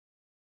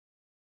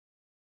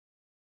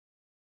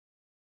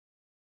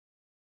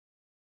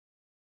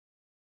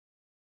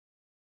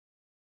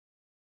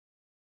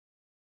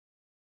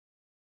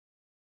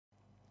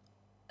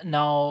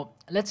Now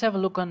let's have a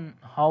look on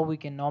how we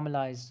can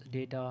normalize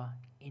data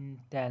in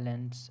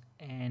talents.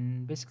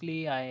 And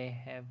basically, I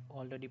have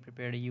already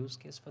prepared a use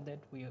case for that,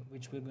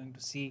 which we're going to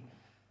see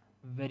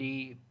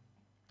very,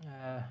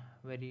 uh,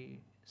 very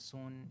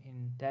soon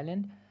in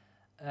Talend.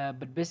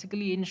 But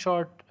basically, in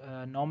short,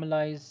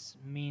 normalize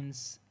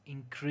means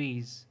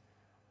increase,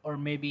 or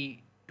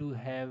maybe to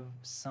have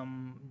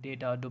some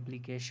data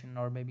duplication,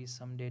 or maybe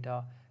some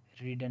data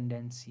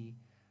redundancy.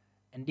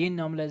 And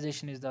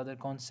denormalization is the other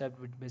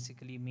concept, which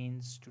basically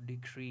means to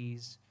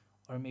decrease,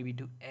 or maybe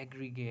to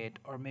aggregate,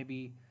 or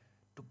maybe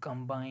to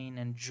combine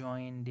and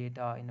join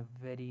data in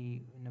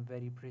a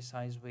very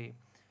precise way.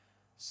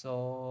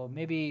 So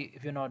maybe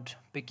if you're not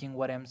picking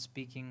what I'm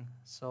speaking,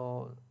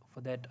 so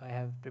for that I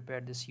have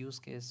prepared this use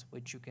case,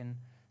 which you can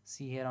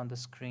see here on the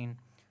screen.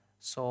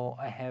 So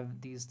I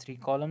have these three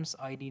columns: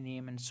 ID,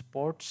 name, and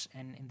sports.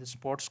 And in the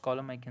sports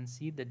column I can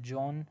see that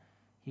John,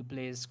 he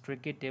plays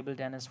cricket, table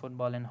tennis,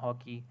 football, and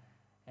hockey.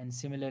 And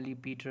similarly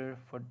Peter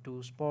for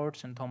two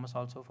sports, and Thomas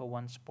also for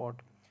one sport.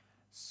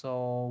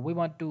 So we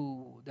want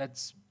to,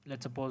 that's,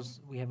 let's suppose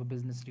we have a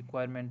business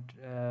requirement,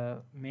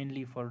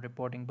 mainly for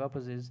reporting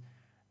purposes,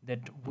 that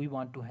we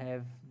want to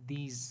have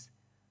these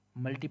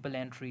multiple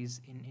entries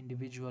in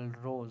individual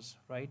rows,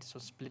 right? So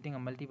splitting a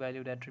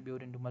multi-valued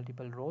attribute into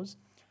multiple rows.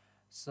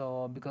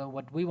 So because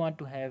what we want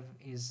to have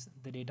is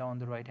the data on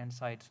the right hand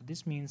side. So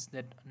this means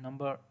that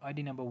number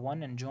ID number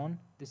 1 and John,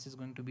 this is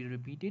going to be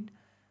repeated,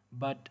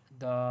 but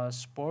the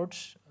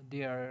sports,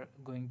 they are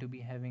going to be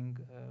having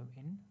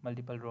in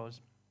multiple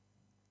rows.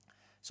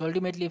 So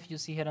ultimately, if you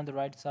see here on the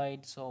right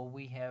side, so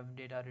we have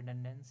data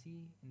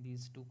redundancy in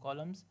these two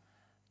columns.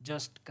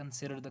 Just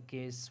consider the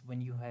case when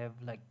you have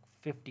like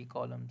 50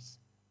 columns,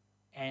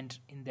 and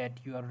in that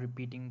you are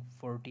repeating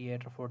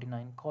 48 or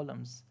 49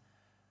 columns.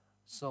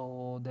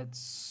 So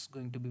that's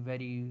going to be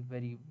very,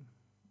 very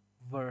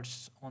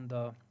worse on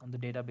the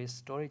database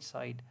storage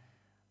side,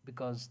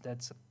 because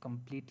that's a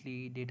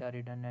completely data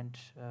redundant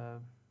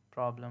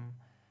problem.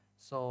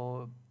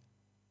 So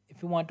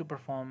if you want to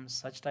perform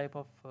such type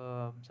of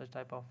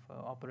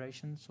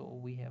operation, so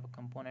we have a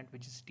component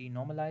which is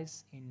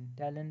denormalize in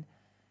Talend,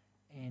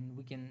 and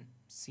we can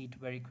see it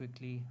very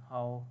quickly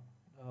how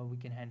we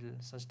can handle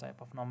such type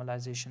of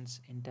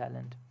normalizations in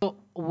Talend. So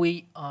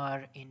we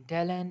are in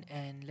Talend,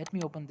 and let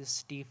me open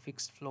this t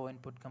fixed flow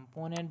input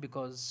component,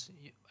 because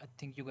I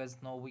think you guys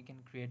know we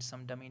can create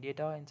some dummy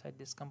data inside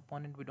this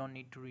component. We don't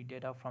need to read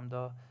data from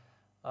the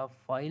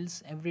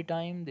files every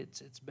time.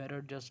 It's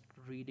better just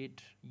read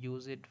it,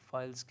 use it.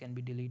 Files can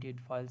be deleted,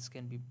 files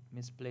can be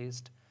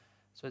misplaced,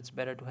 so it's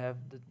better to have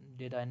the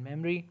data in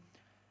memory.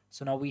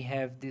 So now we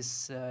have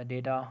this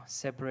data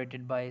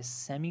separated by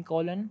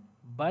semicolon,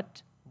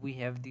 but we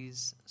have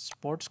these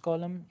sports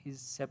column is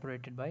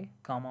separated by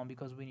comma,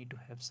 because we need to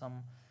have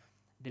some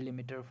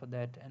delimiter for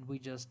that. And we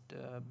just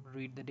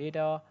read the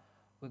data,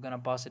 we're gonna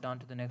pass it on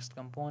to the next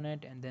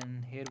component, and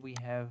then here we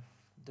have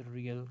the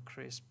real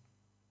crisp.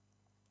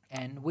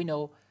 And we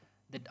know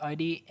that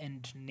ID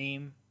and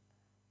name,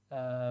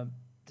 uh,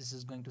 this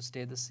is going to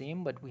stay the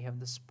same, but we have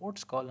the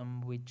sports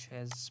column which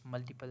has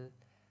multiple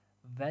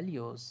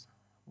values.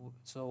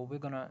 So we're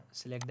gonna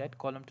select that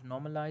column to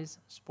normalize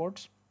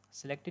sports,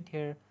 select it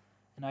here.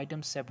 An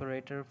item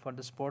separator for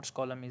the sports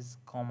column is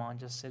comma,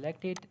 just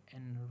select it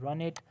and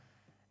run it.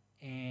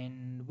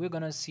 And we're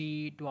gonna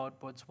see two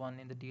outputs, one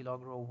in the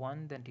tlog row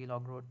 1, then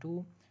tlog row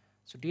 2.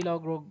 So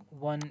tlog row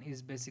 1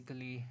 is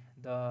basically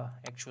the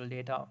actual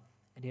data,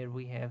 and here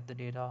we have the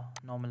data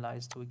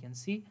normalized. So we can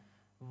see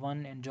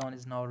 1 and John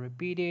is now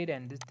repeated,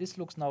 and this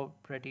looks now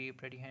pretty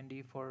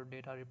handy for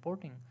data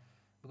reporting,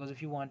 because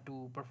if you want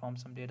to perform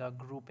some data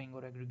grouping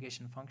or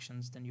aggregation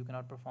functions, then you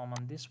cannot perform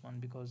on this one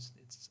because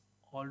it's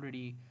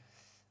already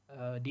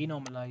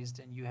denormalized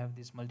and you have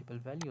these multiple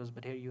values.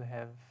 But here you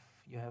have,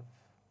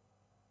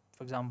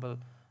 for example,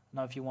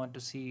 now if you want to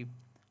see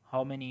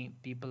how many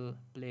people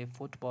play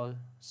football,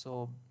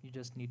 so you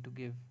just need to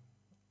give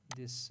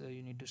this,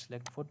 you need to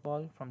select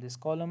football from this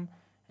column,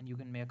 and you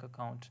can make a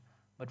count.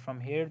 But from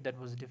here that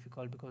was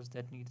difficult because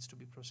that needs to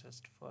be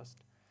processed first.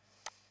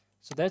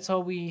 So that's how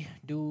we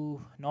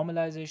do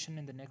normalization.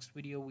 In the next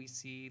video we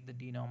see the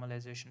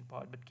denormalization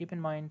part, but keep in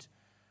mind,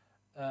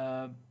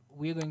 uh,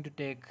 we're going to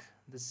take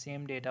the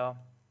same data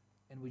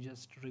and we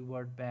just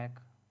revert back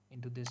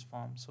into this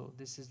form. So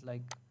this is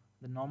like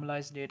the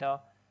normalized data.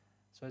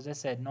 So as I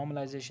said,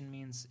 normalization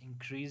means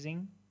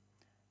increasing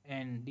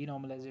and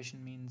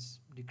denormalization means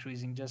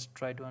decreasing. Just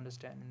try to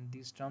understand in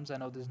these terms. I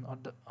know this is not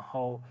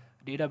how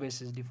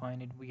databases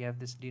define it. We have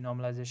this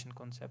denormalization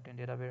concept in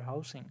data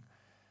warehousing,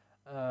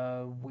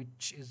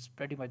 which is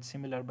pretty much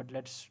similar, but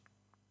let's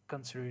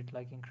consider it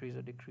like increase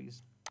or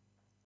decrease.